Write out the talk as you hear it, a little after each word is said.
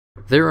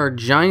There are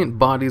giant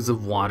bodies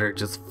of water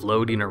just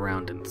floating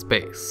around in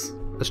space.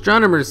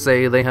 Astronomers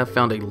say they have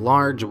found a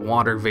large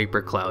water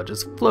vapor cloud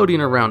just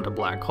floating around a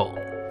black hole.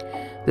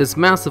 This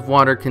mass of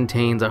water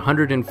contains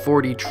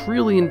 140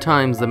 trillion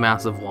times the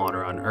mass of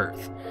water on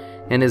Earth,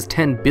 and is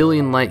 10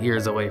 billion light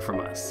years away from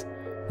us.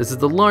 This is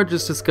the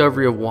largest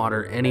discovery of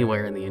water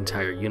anywhere in the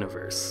entire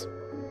universe.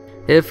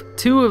 If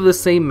two of the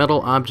same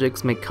metal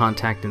objects make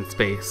contact in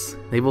space,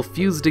 they will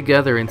fuse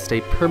together and stay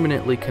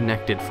permanently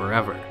connected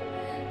forever.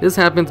 This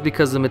happens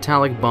because the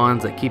metallic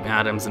bonds that keep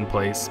atoms in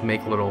place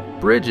make little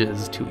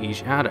bridges to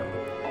each atom.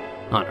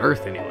 On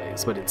Earth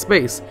anyways, but in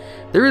space,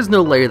 there is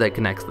no layer that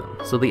connects them,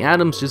 so the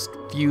atoms just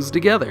fuse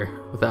together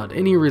without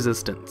any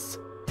resistance.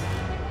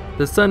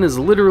 The Sun is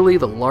literally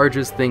the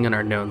largest thing in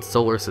our known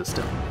solar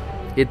system.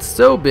 It's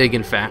so big,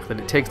 in fact, that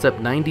it takes up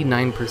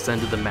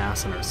 99% of the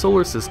mass in our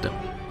solar system.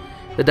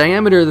 The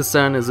diameter of the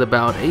Sun is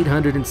about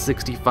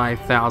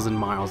 865,000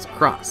 miles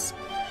across.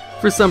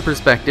 For some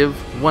perspective,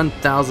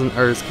 1,000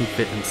 Earths can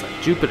fit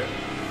inside Jupiter,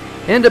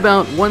 and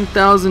about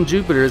 1,000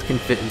 Jupiters can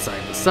fit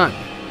inside the Sun,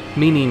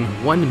 meaning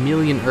 1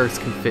 million Earths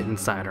can fit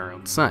inside our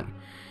own Sun.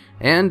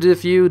 And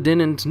if you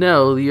didn't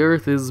know, the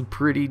Earth is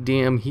pretty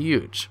damn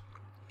huge.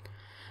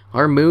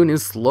 Our Moon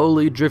is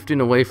slowly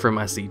drifting away from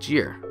us each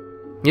year.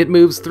 It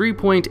moves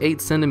 3.8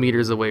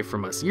 centimeters away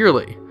from us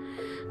yearly.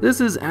 This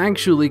is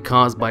actually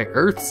caused by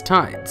Earth's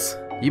tides.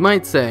 You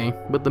might say,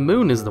 but the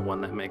Moon is the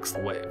one that makes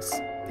the waves.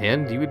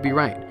 And you would be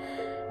right.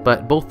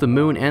 But both the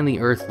Moon and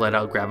the Earth let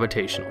out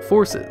gravitational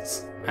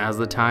forces. As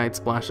the tides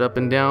splash up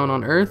and down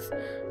on Earth,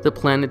 the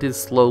planet is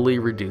slowly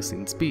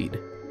reducing speed.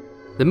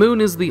 The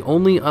Moon is the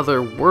only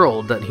other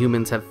world that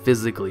humans have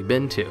physically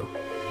been to,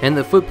 and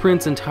the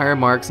footprints and tire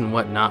marks and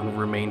whatnot will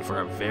remain for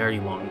a very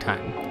long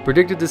time.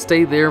 Predicted to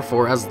stay there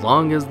for as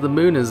long as the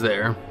Moon is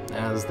there,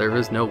 as there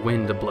is no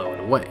wind to blow it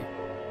away.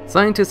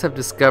 Scientists have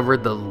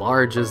discovered the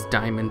largest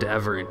diamond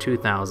ever in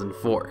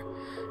 2004,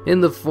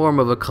 in the form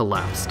of a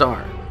collapsed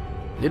star.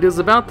 It is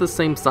about the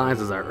same size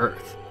as our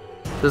Earth.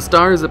 The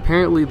star is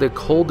apparently the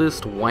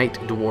coldest white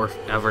dwarf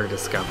ever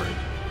discovered.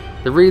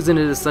 The reason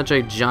it is such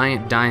a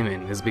giant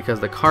diamond is because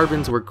the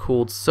carbons were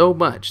cooled so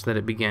much that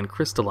it began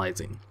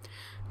crystallizing,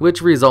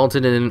 which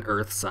resulted in an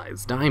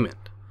Earth-sized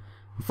diamond.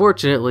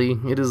 Fortunately,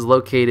 it is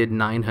located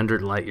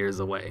 900 light years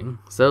away,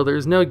 so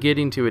there's no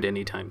getting to it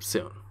anytime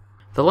soon.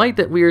 The light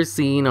that we are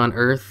seeing on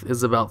Earth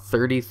is about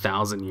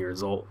 30,000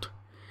 years old.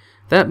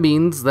 That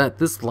means that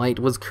this light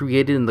was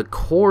created in the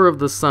core of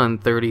the Sun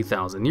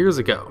 30,000 years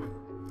ago.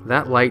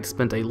 That light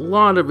spent a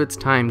lot of its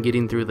time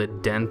getting through the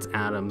dense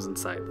atoms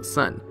inside the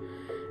Sun.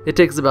 It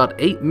takes about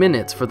 8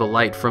 minutes for the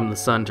light from the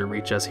Sun to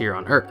reach us here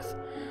on Earth.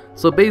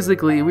 So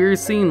basically, we are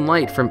seeing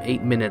light from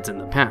 8 minutes in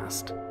the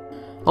past.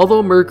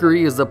 Although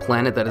Mercury is the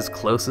planet that is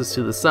closest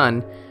to the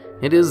Sun,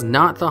 it is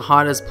not the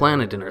hottest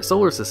planet in our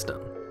solar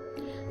system.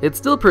 It's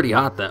still pretty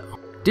hot though.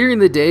 During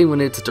the day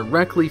when it's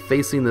directly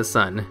facing the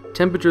Sun,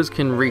 temperatures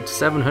can reach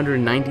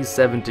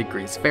 797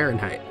 degrees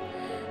Fahrenheit.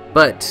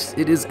 But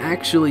it is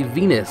actually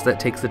Venus that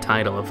takes the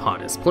title of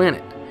hottest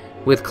planet,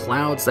 with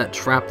clouds that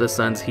trap the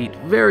Sun's heat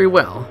very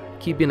well,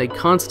 keeping a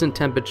constant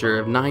temperature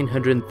of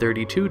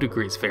 932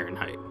 degrees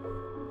Fahrenheit.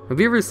 Have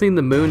you ever seen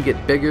the Moon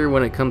get bigger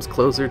when it comes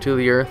closer to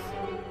the Earth?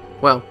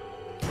 Well,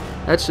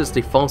 that's just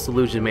a false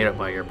illusion made up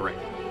by your brain.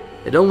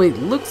 It only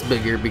looks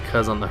bigger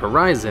because on the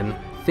horizon,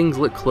 things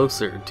look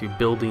closer to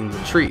buildings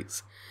and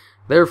trees.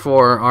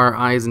 Therefore, our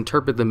eyes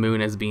interpret the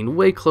Moon as being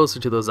way closer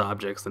to those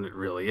objects than it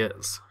really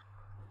is.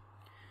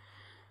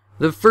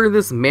 The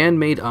furthest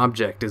man-made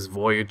object is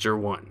Voyager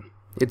 1.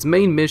 Its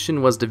main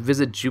mission was to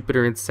visit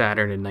Jupiter and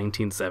Saturn in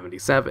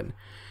 1977,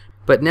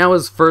 but now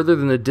is further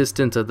than the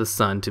distance of the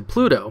Sun to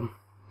Pluto,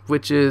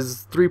 which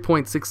is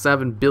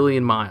 3.67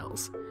 billion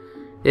miles.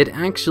 It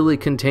actually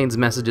contains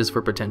messages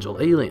for potential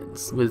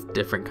aliens, with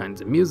different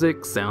kinds of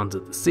music, sounds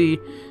of the sea,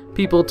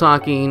 people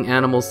talking,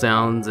 animal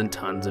sounds, and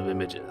tons of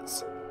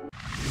images.